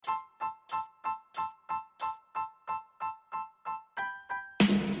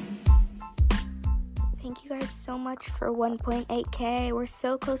Thank you guys so much for 1.8K. We're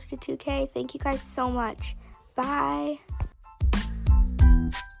so close to 2K. Thank you guys so much. Bye.